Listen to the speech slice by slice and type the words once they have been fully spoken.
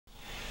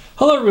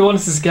Hello everyone,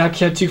 this is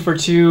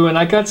GabCat242 and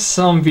I got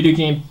some video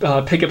game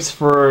pickups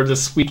for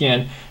this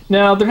weekend.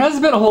 Now, there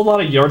hasn't been a whole lot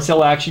of yard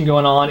sale action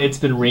going on. It's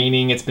been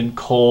raining, it's been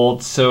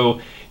cold,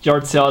 so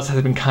yard sales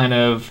have been kind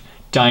of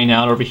dying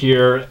out over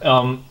here.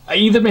 I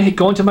either may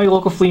go into my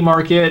local flea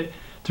market,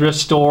 thrift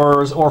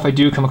stores, or if I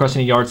do come across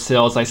any yard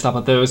sales, I stop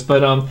at those.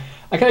 But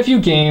I got a few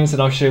games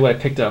and I'll show you what I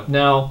picked up.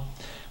 Now,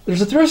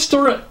 there's a thrift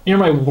store near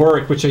my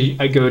work, which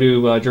I go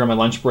to during my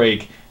lunch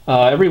break.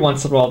 Every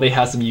once in a while they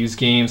have some used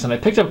games, and I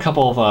picked up a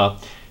couple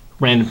of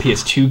random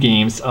PS2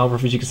 games.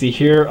 As you can see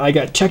here, I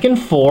got Tekken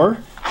 4,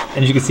 and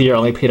as you can see here, I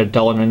only paid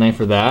 $1.99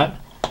 for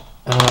that.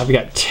 We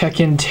got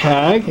Tekken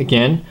Tag,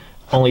 again,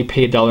 only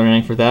paid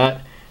 $1.99 for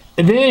that.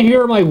 And then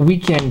here are my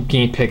weekend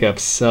game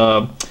pickups.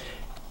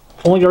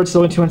 Only yard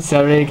sale went to on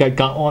Saturday, got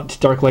Gauntlet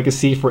Dark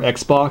Legacy for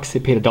Xbox, they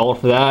paid $1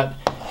 for that.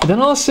 And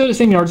then also the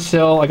same yard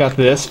sale, I got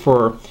this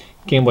for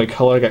Game Boy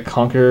Color, I got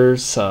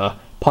Conker's,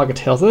 Pocket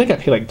Tales, I think I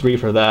paid like $3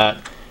 for that.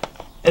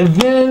 And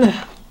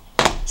then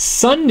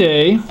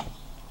Sunday,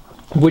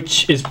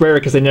 which is rare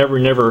because I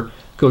never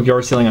go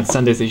yard selling on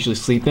Sundays, I usually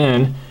sleep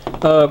in.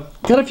 Got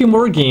a few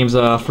more games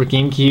for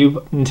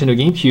GameCube, Nintendo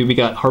GameCube. We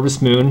got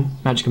Harvest Moon,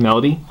 Magic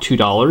Melody,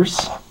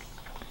 $2.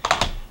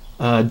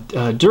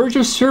 Dirge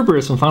of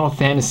Cerberus from Final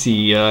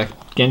Fantasy,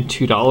 again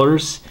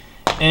 $2.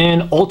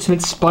 And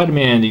Ultimate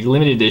Spider-Man, the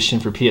limited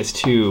edition for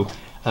PS2,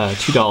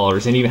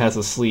 $2, and even has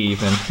a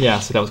sleeve. And yeah,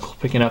 so that was cool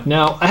picking up.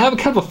 Now, I have a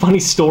kind of a funny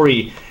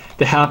story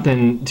that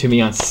happened to me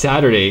on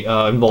Saturday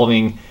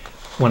involving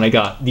when I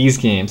got these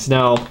games.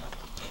 Now,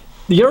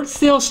 the yard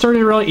sale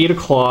started around 8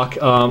 o'clock.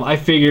 I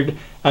figured,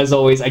 as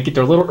always, I'd get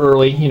there a little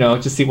early, you know,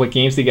 to see what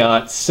games they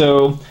got.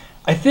 So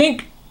I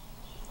think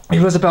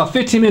it was about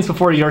 15 minutes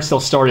before the yard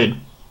sale started.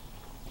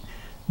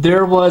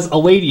 There was a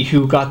lady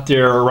who got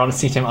there around the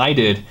same time I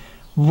did.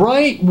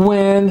 Right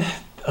when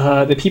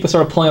the people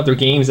started pulling out their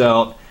games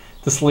out,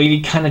 this lady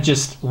kind of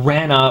just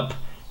ran up,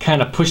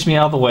 kind of pushed me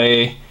out of the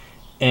way,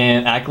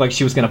 and act like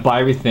she was gonna buy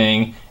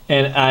everything.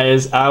 And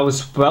as I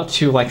was about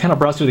to like kind of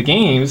browse through the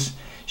games,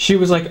 she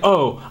was like,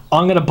 "Oh,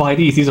 I'm gonna buy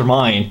these are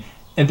mine."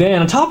 And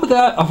then on top of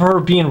that, of her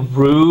being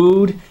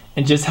rude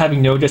and just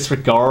having no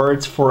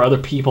disregards for other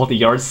people at the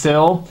yard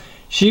sale,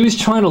 she was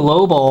trying to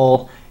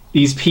lowball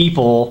these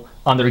people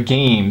on their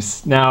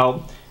games.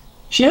 Now,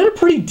 she had a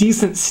pretty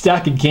decent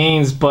stack of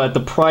games, but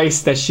the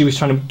price that she was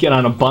trying to get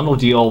on a bundle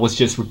deal was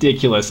just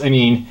ridiculous. I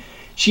mean,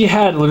 she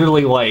had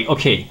literally like,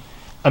 okay,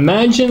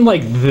 imagine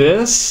like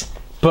this,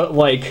 but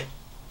like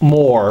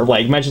more.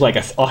 Like imagine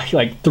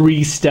like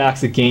 3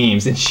 stacks of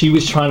games, and she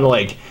was trying to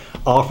like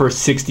offer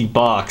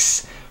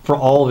 $60 for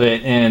all of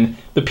it. And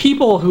the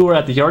people who were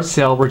at the yard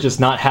sale were just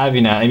not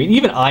having that. I mean,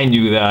 even I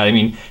knew that. I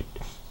mean,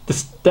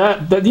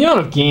 the amount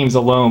of games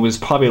alone was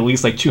probably at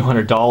least like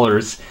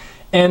 $200.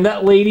 And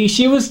that lady,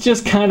 she was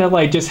just kind of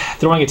like just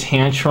throwing a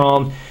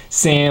tantrum,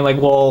 saying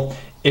like, "Well,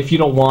 if you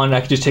don't want,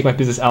 I could just take my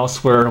business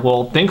elsewhere."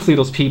 Well, thankfully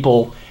those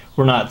people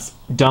were not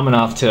dumb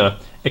enough to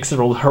accept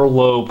her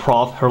low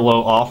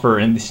offer,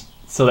 and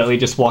so that they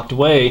just walked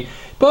away.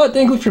 But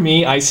thankfully for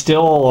me, I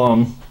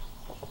still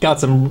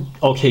got some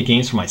okay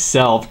games for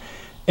myself.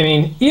 I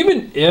mean,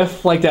 even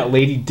if like that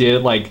lady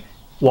did like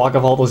walk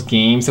off all those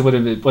games,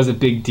 it was a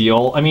big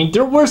deal. I mean,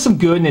 there were some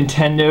good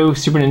Nintendo,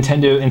 Super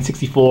Nintendo,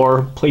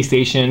 N64,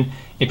 PlayStation,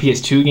 and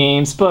PS2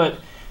 games, but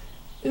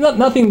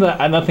nothing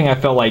I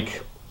feel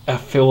like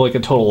a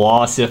total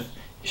loss if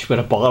she would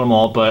have bought them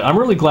all. But I'm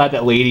really glad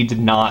that lady did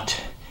not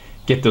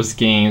get those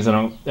games.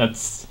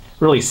 That's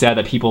really sad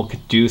that people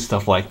could do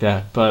stuff like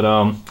that.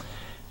 But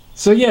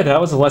so yeah,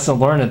 that was a lesson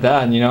learned at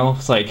that. And you know,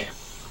 it's like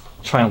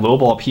trying to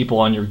lowball people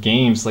on your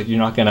games. Like you're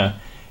not gonna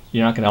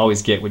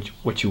always get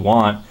what you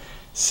want.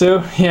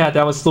 So yeah,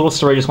 that was a little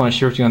story I just want to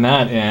share with you on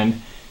that.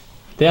 And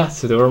yeah,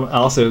 so there were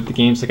also the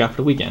games I got for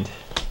the weekend.